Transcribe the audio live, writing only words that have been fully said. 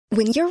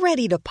When you're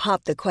ready to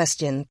pop the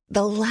question,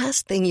 the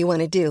last thing you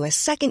want to do is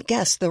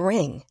second-guess the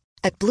ring.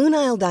 At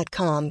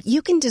BlueNile.com,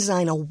 you can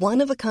design a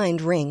one-of-a-kind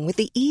ring with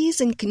the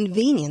ease and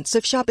convenience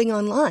of shopping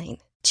online.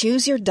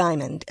 Choose your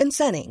diamond and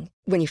setting.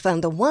 When you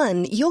find the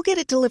one, you'll get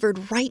it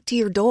delivered right to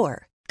your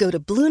door. Go to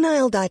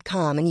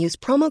BlueNile.com and use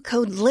promo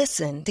code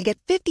LISTEN to get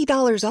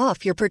 $50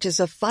 off your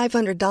purchase of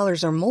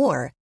 $500 or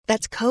more.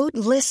 That's code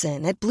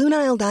LISTEN at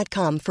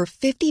BlueNile.com for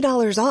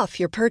 $50 off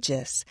your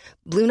purchase.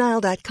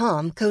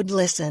 BlueNile.com, code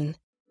LISTEN.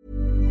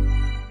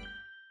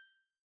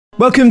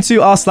 Welcome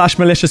to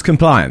r/malicious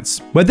compliance,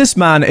 where this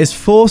man is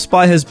forced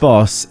by his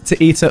boss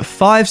to eat at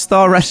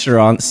 5-star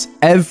restaurants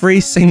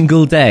every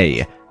single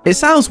day. It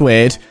sounds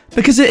weird,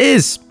 because it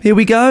is. Here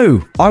we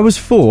go. I was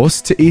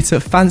forced to eat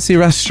at fancy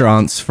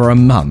restaurants for a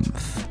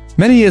month.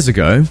 Many years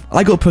ago,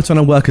 I got put on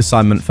a work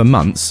assignment for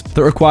months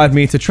that required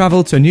me to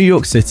travel to New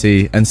York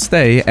City and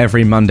stay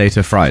every Monday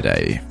to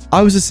Friday.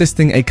 I was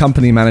assisting a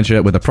company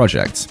manager with a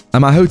project,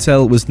 and my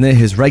hotel was near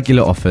his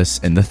regular office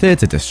in the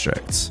Theatre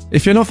District.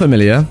 If you're not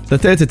familiar, the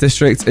Theatre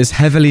District is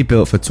heavily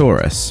built for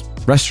tourists.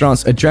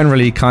 Restaurants are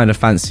generally kind of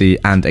fancy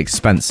and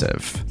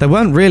expensive. There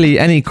weren't really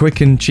any quick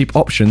and cheap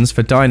options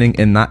for dining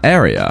in that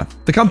area.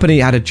 The company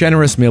had a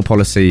generous meal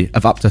policy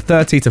of up to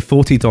 $30 to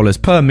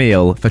 $40 per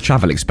meal for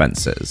travel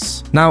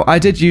expenses. Now, I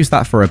did use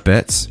that for a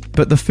bit,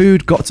 but the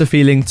food got to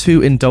feeling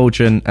too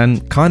indulgent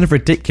and kind of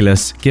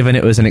ridiculous given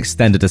it was an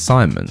extended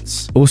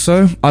assignment.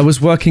 Also, I was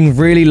working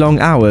really long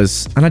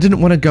hours and I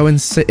didn't want to go and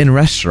sit in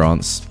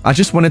restaurants. I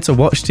just wanted to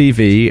watch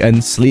TV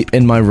and sleep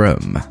in my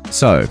room.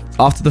 So,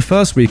 after the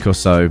first week or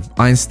so,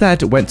 I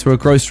instead went to a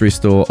grocery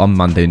store on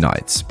Monday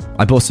night.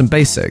 I bought some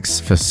basics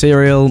for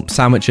cereal,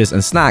 sandwiches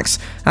and snacks,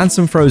 and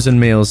some frozen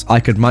meals I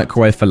could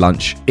microwave for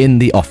lunch in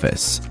the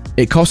office.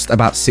 It cost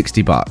about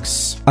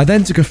 $60. I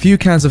then took a few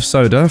cans of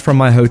soda from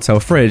my hotel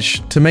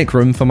fridge to make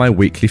room for my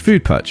weekly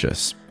food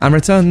purchase, and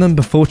returned them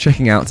before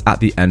checking out at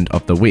the end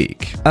of the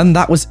week. And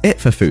that was it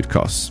for food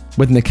costs,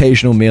 with an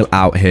occasional meal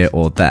out here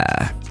or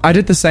there. I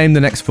did the same the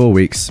next 4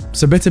 weeks,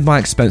 submitted my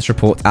expense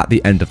report at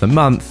the end of the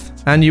month,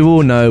 and you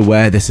all know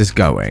where this is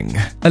going.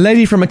 A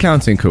lady from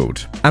accounting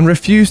called and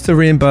refused to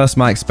reimburse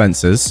my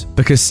expenses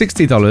because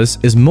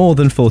 $60 is more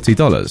than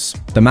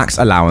 $40, the max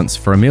allowance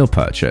for a meal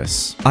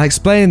purchase. I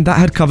explained that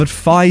had covered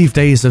 5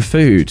 days of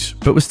food,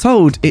 but was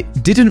told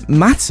it didn't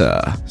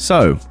matter.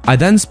 So, I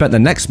then spent the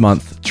next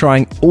month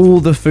trying all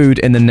the food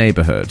in the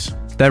neighborhood.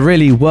 There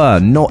really were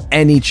not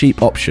any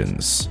cheap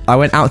options. I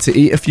went out to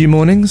eat a few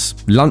mornings,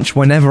 lunch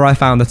whenever I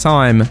found the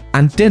time,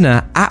 and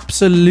dinner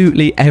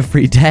absolutely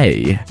every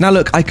day. Now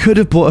look, I could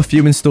have bought a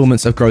few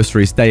installments of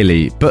groceries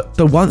daily, but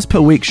the once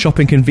per week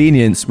shopping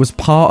convenience was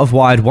part of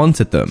why I'd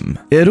wanted them.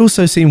 It had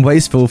also seemed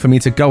wasteful for me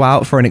to go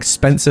out for an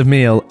expensive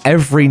meal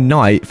every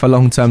night for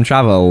long-term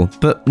travel,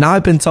 but now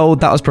I've been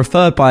told that was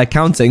preferred by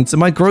accounting to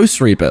my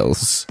grocery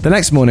bills. The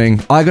next morning,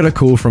 I got a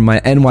call from my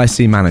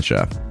NYC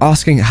manager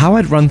asking how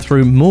I'd run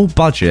through more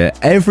budget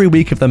every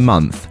week of the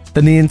month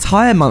than the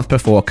entire month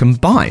before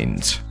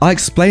combined. I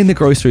explained the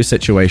grocery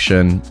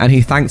situation and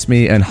he thanked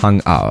me and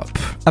hung up.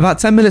 About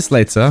 10 minutes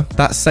later,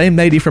 that same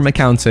lady from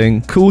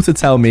accounting called to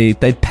tell me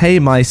they'd pay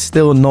my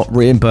still not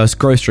reimbursed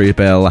grocery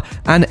bill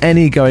and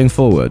any going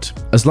forward,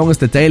 as long as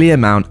the daily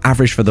amount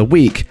averaged for the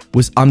week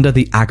was under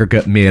the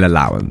aggregate meal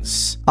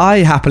allowance. I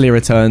happily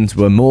returned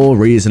to a more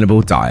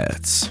reasonable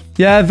diet.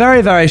 Yeah,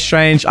 very, very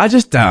strange. I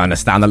just don't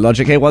understand the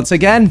logic here once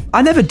again.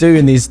 I never do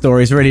in these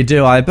stories, really,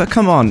 do I? But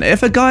come on,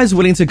 if a guy's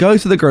willing to go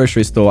to the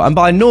grocery store and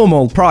buy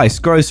normal price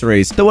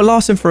groceries that will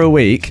last him for a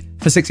week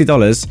for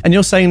 $60, and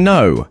you're saying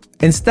no.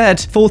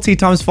 Instead, 40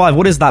 times 5,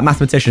 what is that,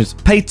 mathematicians?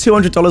 Pay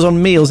 $200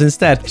 on meals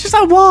instead. It's just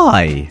like,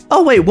 why?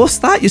 Oh wait, what's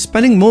that? You're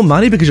spending more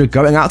money because you're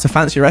going out to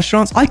fancy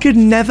restaurants? I could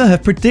never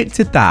have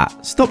predicted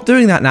that. Stop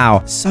doing that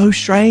now. So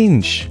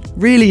strange.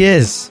 Really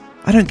is.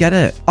 I don't get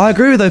it. I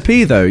agree with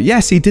OP though.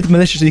 Yes, he did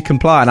maliciously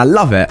comply and I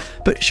love it,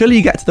 but surely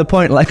you get to the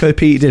point like OP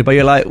did where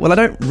you're like, well, I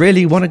don't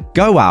really want to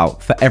go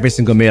out for every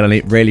single meal and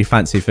eat really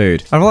fancy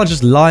food. I'd rather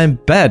just lie in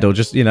bed or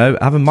just,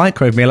 have a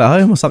microwave meal at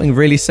home or something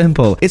really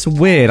simple. It's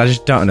weird. I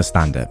just don't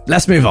understand it.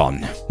 Let's move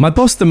on. My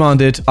boss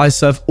demanded I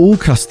serve all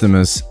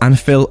customers and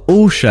fill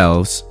all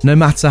shelves, no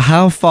matter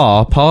how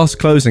far past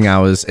closing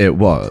hours it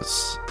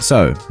was.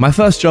 So, my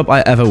first job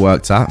I ever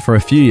worked at for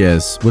a few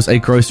years was a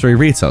grocery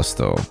retail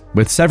store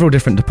with several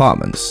different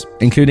departments,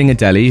 including a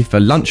deli for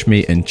lunch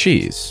meat and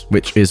cheese,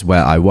 which is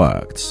where I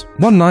worked.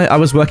 One night I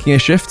was working a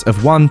shift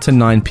of 1 to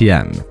 9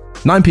 p.m.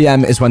 9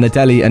 p.m. is when the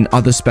deli and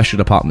other special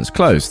departments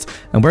closed,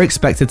 and we're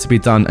expected to be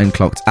done and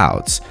clocked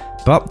out.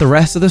 But the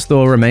rest of the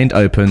store remained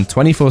open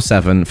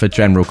 24/7 for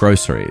general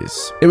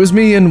groceries. It was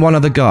me and one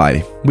other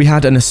guy. We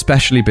had an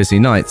especially busy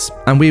night,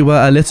 and we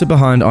were a little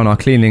behind on our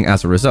cleaning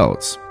as a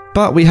result.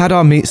 But we had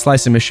our meat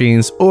slicing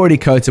machines already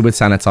coated with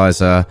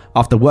sanitizer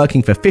after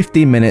working for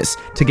 15 minutes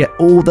to get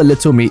all the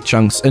little meat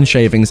chunks and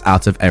shavings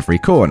out of every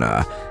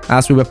corner,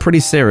 as we were pretty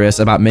serious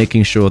about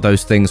making sure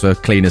those things were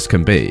clean as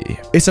can be.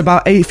 It's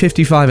about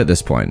 8:55 at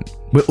this point.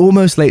 We're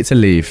almost late to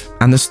leave,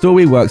 and the store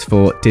we worked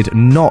for did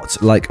not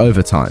like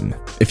overtime.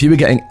 If you were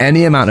getting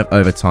any amount of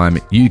overtime,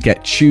 you'd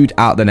get chewed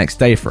out the next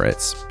day for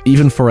it,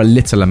 even for a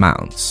little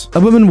amount. A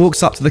woman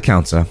walks up to the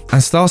counter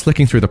and starts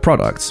looking through the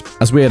products,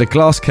 as we had a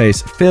glass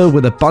case filled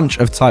with a bunch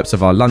of types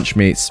of our lunch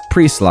meats,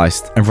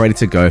 pre-sliced and ready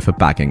to go for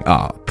bagging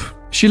up.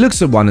 She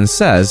looks at one and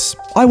says,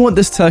 "I want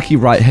this turkey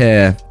right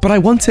here, but I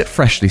want it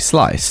freshly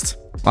sliced."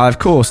 I, of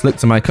course, look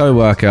to my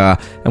co-worker,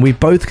 and we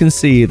both can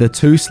see the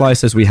 2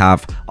 slices we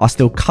have are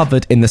still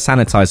covered in the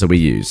sanitizer we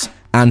use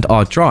and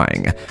are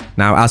drying.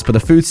 Now, as per the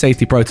food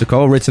safety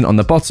protocol written on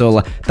the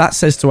bottle, that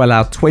says to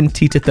allow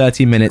 20 to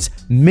 30 minutes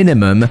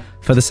minimum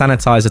for the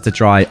sanitizer to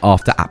dry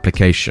after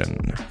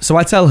application. So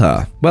I tell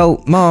her,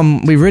 "Well,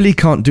 Mom, we really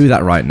can't do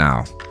that right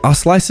now. Our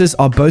slices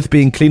are both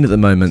being cleaned at the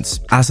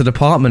moment, as the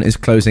department is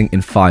closing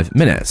in 5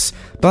 minutes,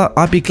 but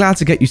I'd be glad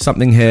to get you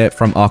something here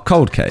from our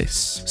cold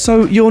case.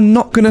 So you're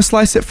not gonna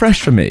slice it fresh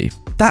for me?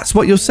 That's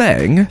what you're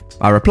saying?"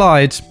 I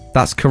replied,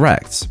 "That's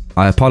correct.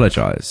 I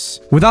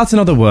apologize." Without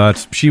another word,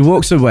 she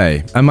walks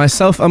away, and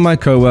myself and my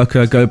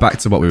co-worker go back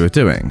to what we were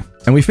doing.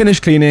 And we finish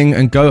cleaning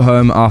and go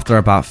home after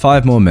about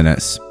 5 more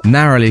minutes,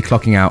 narrowly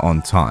clocking out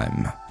on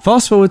time.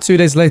 Fast forward 2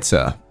 days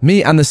later,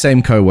 me and the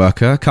same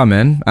co-worker come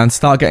in and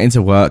start getting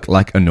to work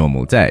like a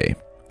normal day.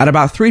 At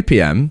about 3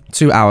 p.m,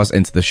 2 hours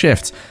into the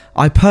shift,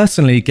 I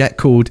personally get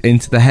called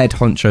into the head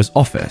honcho's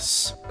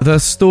office. The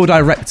store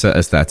director,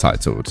 as they're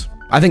titled.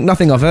 I think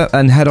nothing of it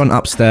and head on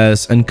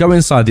upstairs and go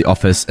inside the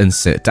office and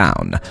sit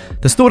down.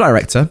 The store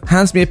director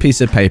hands me a piece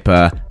of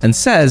paper and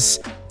says,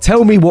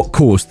 "Tell me what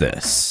caused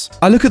this."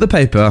 I look at the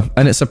paper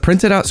and it's a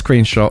printed out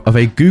screenshot of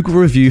a Google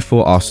review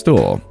for our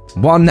store.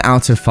 1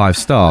 out of 5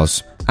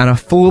 stars. And a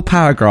full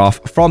paragraph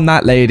from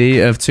that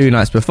lady of 2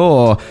 nights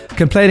before,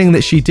 complaining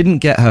that she didn't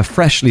get her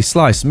freshly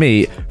sliced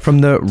meat from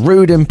the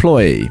rude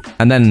employee,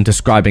 and then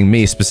describing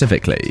me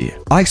specifically.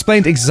 I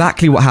explained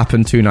exactly what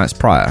happened 2 nights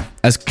prior,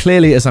 as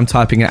clearly as I'm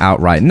typing it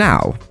out right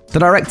now. The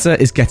director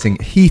is getting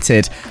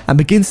heated and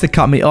begins to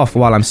cut me off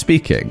while I'm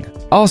speaking,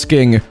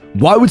 asking,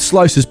 "Why would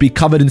slices be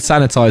covered in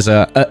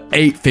sanitizer at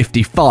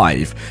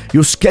 8:55?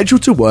 You're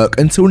scheduled to work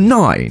until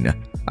 9.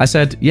 I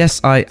said,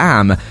 "Yes, I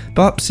am,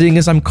 but seeing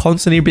as I'm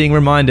constantly being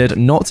reminded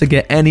not to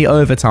get any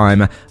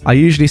overtime, I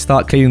usually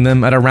start cleaning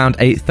them at around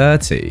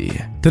 8:30.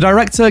 The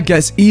director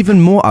gets even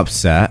more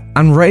upset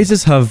and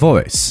raises her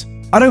voice.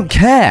 "I don't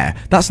care.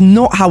 That's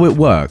not how it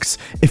works.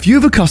 If you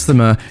have a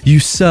customer, you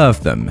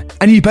serve them.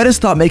 And you better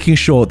start making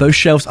sure those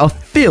shelves are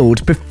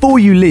filled before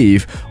you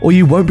leave, or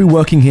you won't be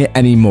working here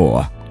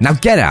anymore. Now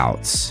get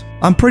out."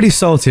 I'm pretty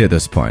salty at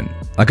this point.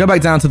 I go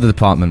back down to the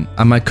department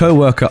and my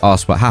co-worker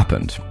asks what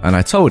happened, and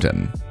I told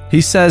him.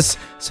 He says,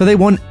 "So they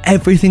want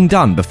everything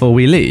done before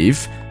we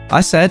leave?"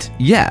 I said,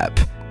 "Yep."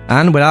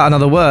 And without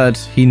another word,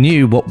 he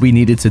knew what we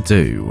needed to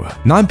do.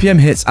 9 p.m.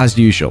 hits as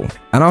usual,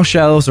 and our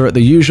shelves are at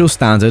the usual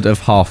standard of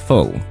half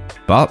full.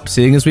 But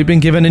seeing as we've been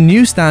given a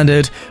new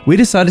standard, we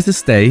decided to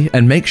stay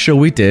and make sure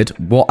we did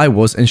what I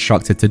was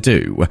instructed to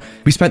do.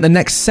 We spent the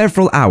next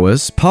several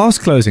hours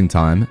past closing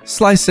time,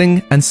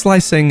 slicing and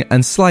slicing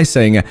and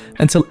slicing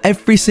until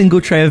every single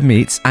tray of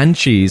meats and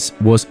cheese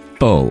was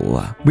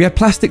full. We had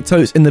plastic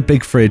totes in the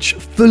big fridge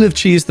full of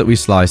cheese that we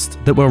sliced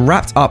that were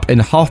wrapped up in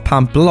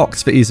half-pound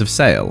blocks for ease of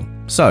sale.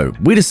 So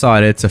we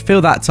decided to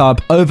fill that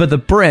tub over the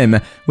brim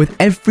with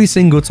every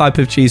single type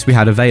of cheese we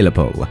had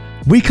available.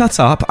 We cut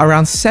up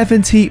around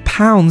 70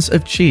 pounds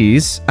of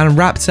cheese and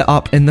wrapped it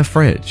up in the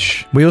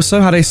fridge. We also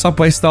had a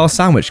Subway-style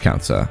sandwich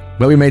counter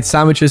where we made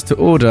sandwiches to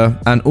order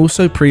and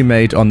also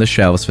pre-made on the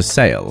shelves for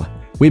sale.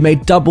 We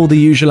made double the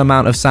usual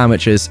amount of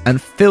sandwiches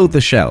and filled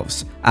the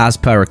shelves, as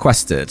per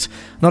requested.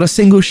 Not a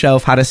single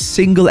shelf had a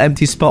single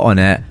empty spot on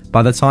it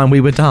by the time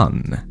we were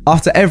done.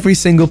 After every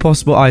single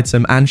possible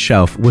item and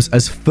shelf was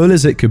as full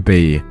as it could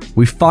be,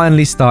 we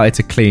finally started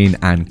to clean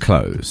and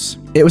close.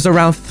 It was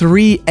around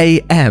 3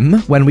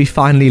 a.m. when we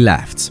finally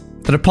left.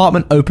 The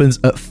department opens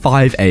at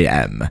 5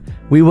 a.m.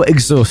 We were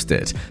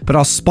exhausted, but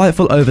our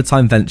spiteful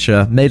overtime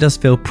venture made us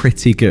feel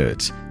pretty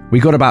good. We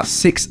got about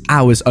 6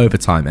 hours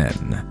overtime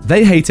in.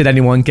 They hated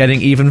anyone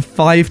getting even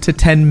 5 to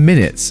 10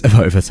 minutes of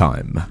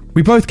overtime.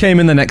 We both came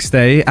in the next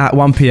day at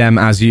 1 p.m.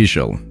 as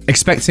usual,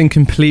 expecting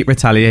complete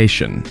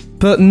retaliation.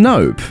 But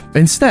nope.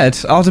 Instead,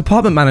 our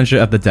department manager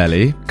of the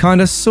deli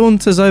kinda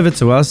saunters over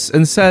to us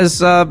and says,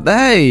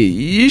 "Hey,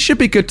 you should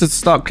be good to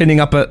start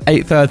cleaning up at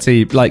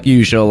 8:30 like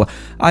usual.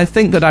 I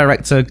think the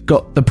director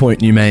got the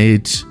point you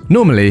made."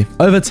 Normally,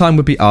 overtime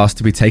would be asked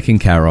to be taken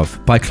care of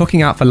by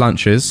clocking out for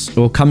lunches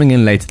or coming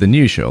in later than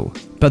usual.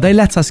 But they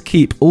let us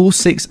keep all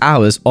 6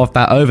 hours of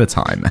that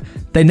overtime.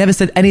 They never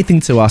said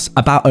anything to us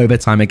about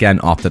overtime again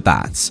after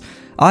that.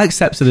 I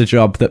accepted a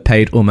job that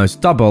paid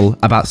almost double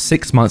about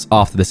 6 months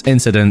after this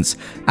incident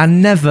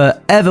and never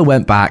ever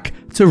went back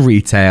to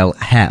retail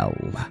hell.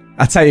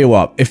 I tell you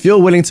what, if you're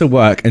willing to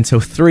work until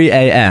 3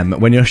 a.m.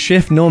 when your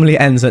shift normally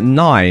ends at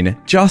 9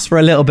 just for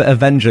a little bit of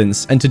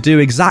vengeance and to do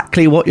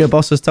exactly what your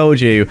boss has told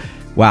you,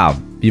 wow,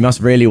 You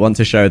must really want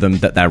to show them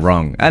that they're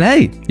wrong. And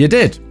hey, you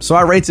did. So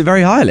I rate it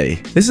very highly.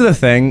 This is the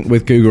thing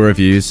with Google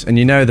reviews, and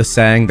you know the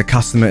saying, the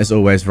customer is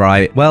always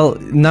right. Well,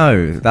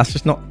 no, that's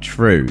just not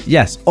true.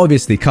 Yes,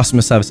 obviously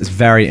customer service is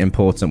very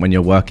important when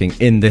you're working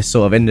in this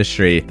sort of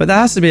industry, but there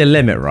has to be a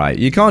limit, right?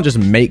 You can't just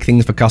make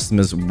things for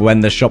customers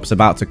when the shop's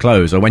about to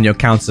close or when your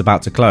counter's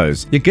about to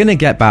close. You're gonna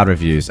get bad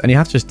reviews, and you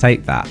have to just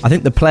take that. I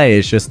think the play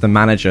is just the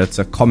manager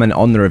to comment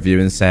on the review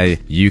and say,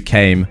 you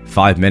came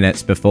 5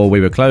 minutes before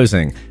we were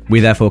closing. We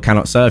therefore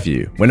cannot serve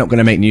you. We're not going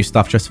to make new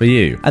stuff just for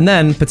you. And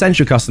then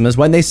potential customers,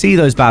 when they see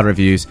those bad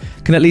reviews,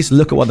 can at least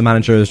look at what the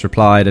manager has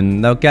replied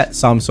and they'll get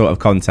some sort of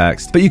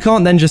context. But you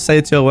can't then just say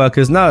to your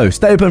workers, no,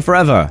 stay open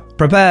forever.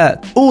 Prepare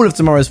all of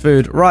tomorrow's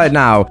food right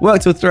now.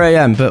 Work till 3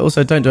 a.m, but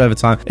also don't do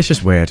overtime. It's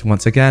just weird.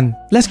 Once again,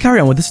 let's carry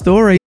on with the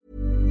story.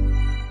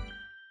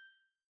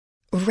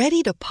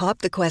 Ready to pop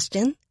the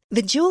question?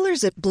 The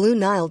jewelers at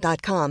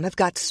BlueNile.com have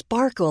got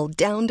sparkle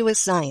down to a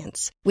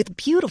science with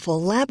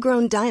beautiful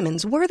lab-grown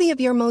diamonds worthy of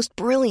your most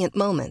brilliant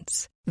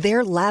moments.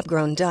 Their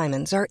lab-grown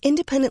diamonds are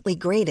independently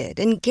graded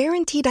and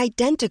guaranteed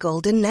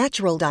identical to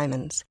natural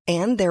diamonds,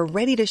 and they're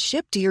ready to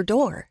ship to your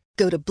door.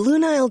 Go to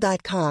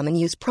BlueNile.com and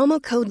use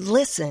promo code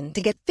LISTEN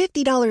to get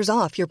 $50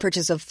 off your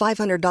purchase of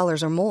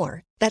 $500 or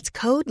more. That's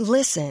code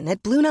LISTEN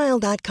at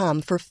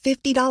BlueNile.com for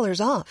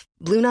 $50 off.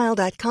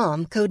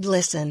 BlueNile.com, code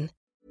LISTEN.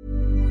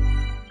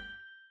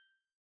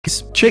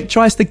 Chick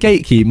tries to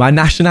gatekeep my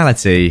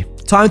nationality.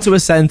 Time to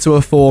ascend to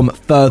a form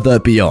further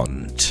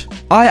beyond.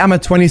 I am a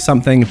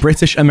 20-something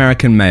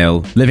British-American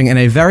male living in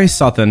a very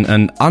southern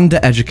and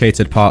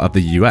undereducated part of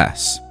the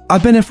US.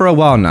 I've been here for a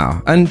while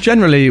now, and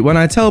generally, when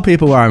I tell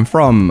people where I'm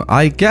from,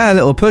 I get a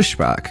little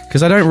pushback,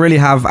 because I don't really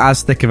have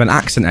as thick of an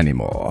accent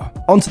anymore.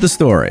 On to the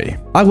story.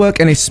 I work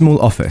in a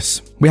small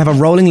office. We have a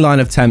rolling line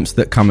of temps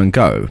that come and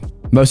go.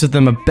 Most of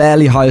them are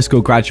barely high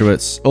school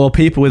graduates or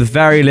people with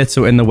very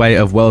little in the way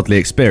of worldly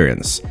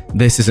experience.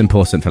 This is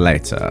important for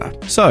later.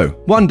 So,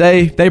 one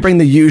day, they bring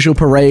the usual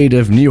parade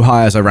of new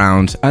hires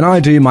around, and I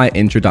do my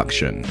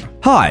introduction.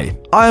 Hi,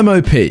 I am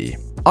OP.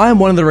 I am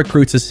one of the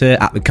recruiters here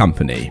at the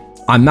company.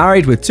 I'm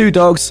married with 2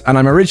 dogs, and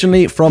I'm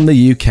originally from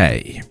the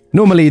UK.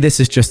 Normally, this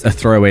is just a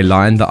throwaway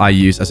line that I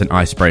use as an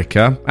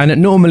icebreaker, and it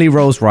normally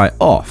rolls right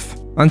off.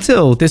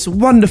 Until this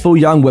wonderful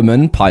young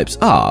woman pipes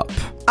up.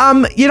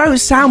 You don't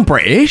sound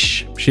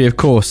British. She, of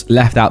course,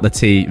 left out the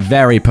tea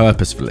very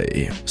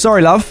purposefully.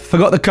 Sorry, love,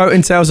 forgot the coat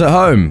and tails at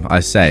home, I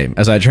say,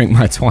 as I drink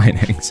my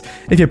Twinings.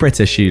 If you're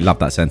British, you love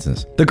that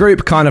sentence. The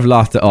group kind of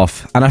laughed it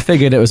off, and I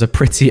figured it was a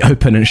pretty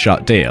open and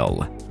shut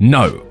deal.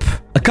 Nope.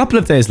 A couple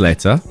of days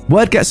later,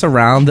 word gets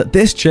around that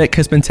this chick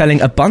has been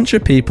telling a bunch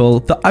of people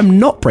that I'm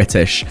not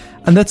British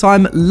and that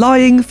I'm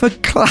lying for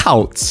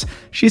clout.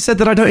 She said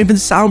that I don't even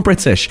sound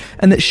British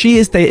and that she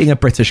is dating a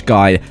British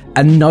guy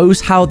and knows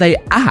how they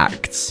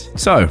act.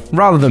 So,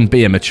 rather than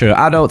be a mature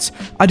adult,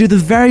 I do the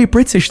very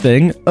British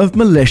thing of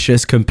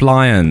malicious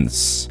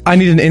compliance. I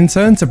need an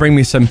intern to bring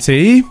me some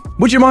tea.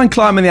 Would you mind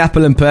climbing the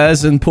apple and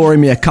pears and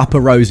pouring me a cup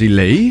of Rosie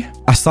Lee?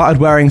 I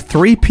started wearing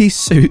 3-piece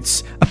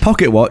suits, a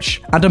pocket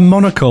watch, and a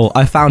monocle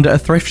I found at a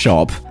thrift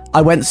shop.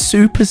 I went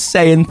Super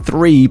Saiyan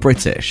 3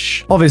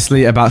 British.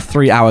 Obviously, about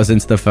 3 hours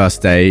into the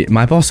first day,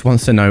 my boss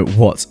wants to know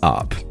what's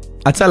up.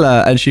 I tell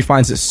her, and she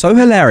finds it so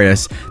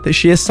hilarious that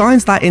she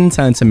assigns that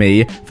intern to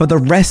me for the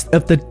rest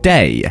of the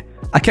day.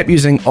 I kept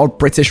using odd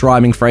British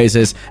rhyming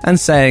phrases and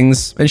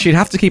sayings, and she'd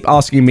have to keep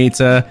asking me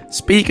to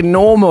speak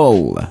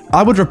normal.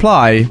 I would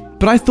reply,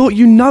 but I thought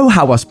you know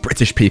how us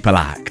British people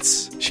act.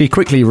 She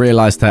quickly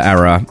realised her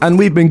error, and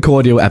we've been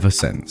cordial ever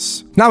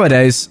since.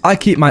 Nowadays, I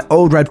keep my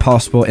old red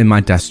passport in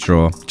my desk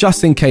drawer,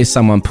 just in case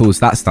someone pulls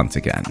that stunt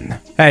again.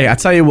 Hey, I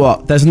tell you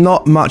what, there's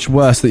not much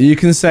worse that you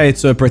can say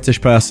to a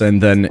British person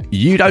than,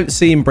 you don't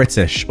seem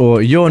British,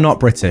 or you're not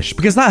British,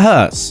 because that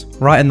hurts,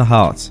 right in the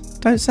heart.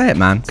 Don't say it,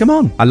 man. Come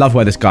on. I love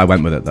where this guy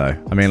went with it, though.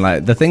 I mean,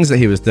 like, the things that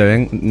he was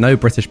doing, no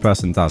British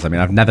person does. I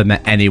mean, I've never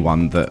met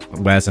anyone that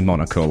wears a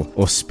monocle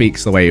or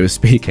speaks the way he was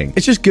speaking.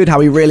 It's just good how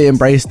he really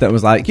embraced it and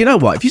was like, you know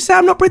what? If you say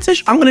I'm not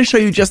British, I'm going to show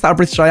you just how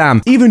British I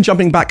am. Even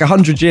jumping back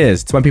 100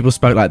 years to when people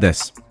spoke like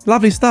this.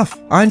 Lovely stuff.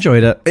 I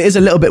enjoyed it. It is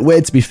a little bit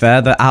weird, to be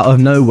fair, that out of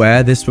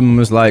nowhere, this woman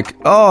was like,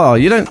 oh,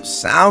 you don't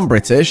sound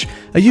British.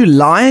 Are you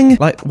lying?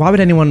 Like, why would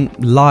anyone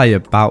lie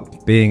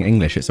about being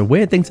English? It's a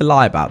weird thing to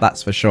lie about,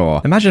 that's for sure.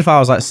 Imagine if I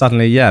was like,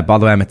 suddenly, yeah, by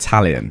the way, I'm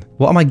Italian.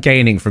 What am I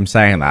gaining from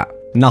saying that?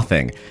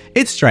 Nothing.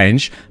 It's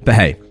strange, but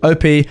hey,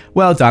 OP,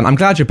 well done. I'm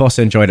glad your boss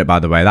enjoyed it, by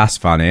the way. That's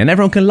funny, and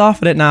everyone can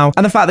laugh at it now.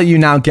 And the fact that you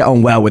now get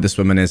on well with this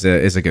woman is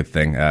a good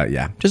thing.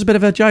 Yeah, just a bit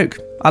of a joke.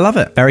 I love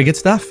it. Very good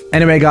stuff.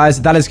 Anyway,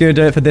 guys, that is going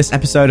to do it for this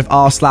episode of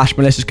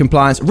r/malicious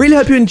compliance. Really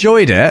hope you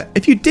enjoyed it.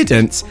 If you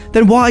didn't,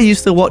 then why are you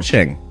still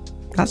watching?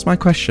 That's my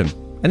question.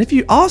 And if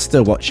you are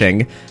still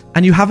watching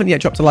and you haven't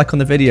yet dropped a like on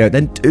the video,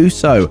 then do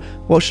so.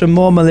 Watch some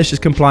more malicious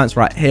compliance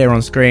right here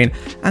on screen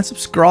and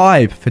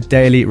subscribe for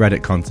daily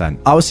Reddit content.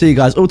 I will see you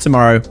guys all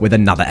tomorrow with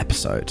another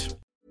episode.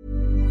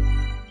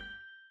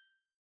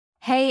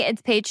 Hey,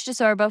 it's Paige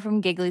DeSorbo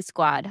from Giggly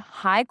Squad.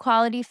 High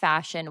quality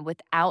fashion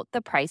without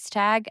the price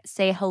tag.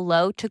 Say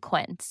hello to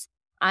Quince.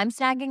 I'm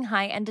snagging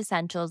high-end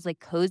essentials like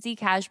cozy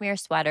cashmere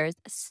sweaters,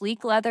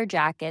 sleek leather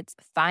jackets,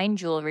 fine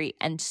jewelry,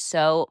 and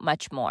so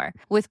much more.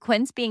 With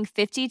Quince being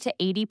 50 to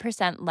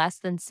 80% less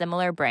than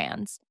similar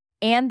brands.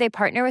 And they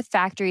partner with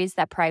factories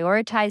that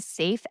prioritize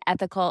safe,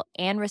 ethical,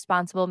 and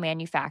responsible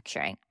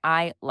manufacturing.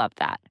 I love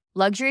that.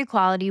 Luxury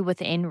quality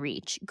within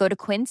reach. Go to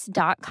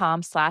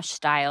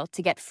quince.com/style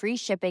to get free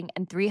shipping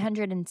and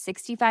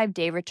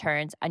 365-day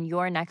returns on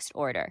your next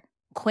order.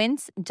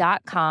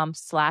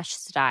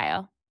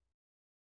 Quince.com/style.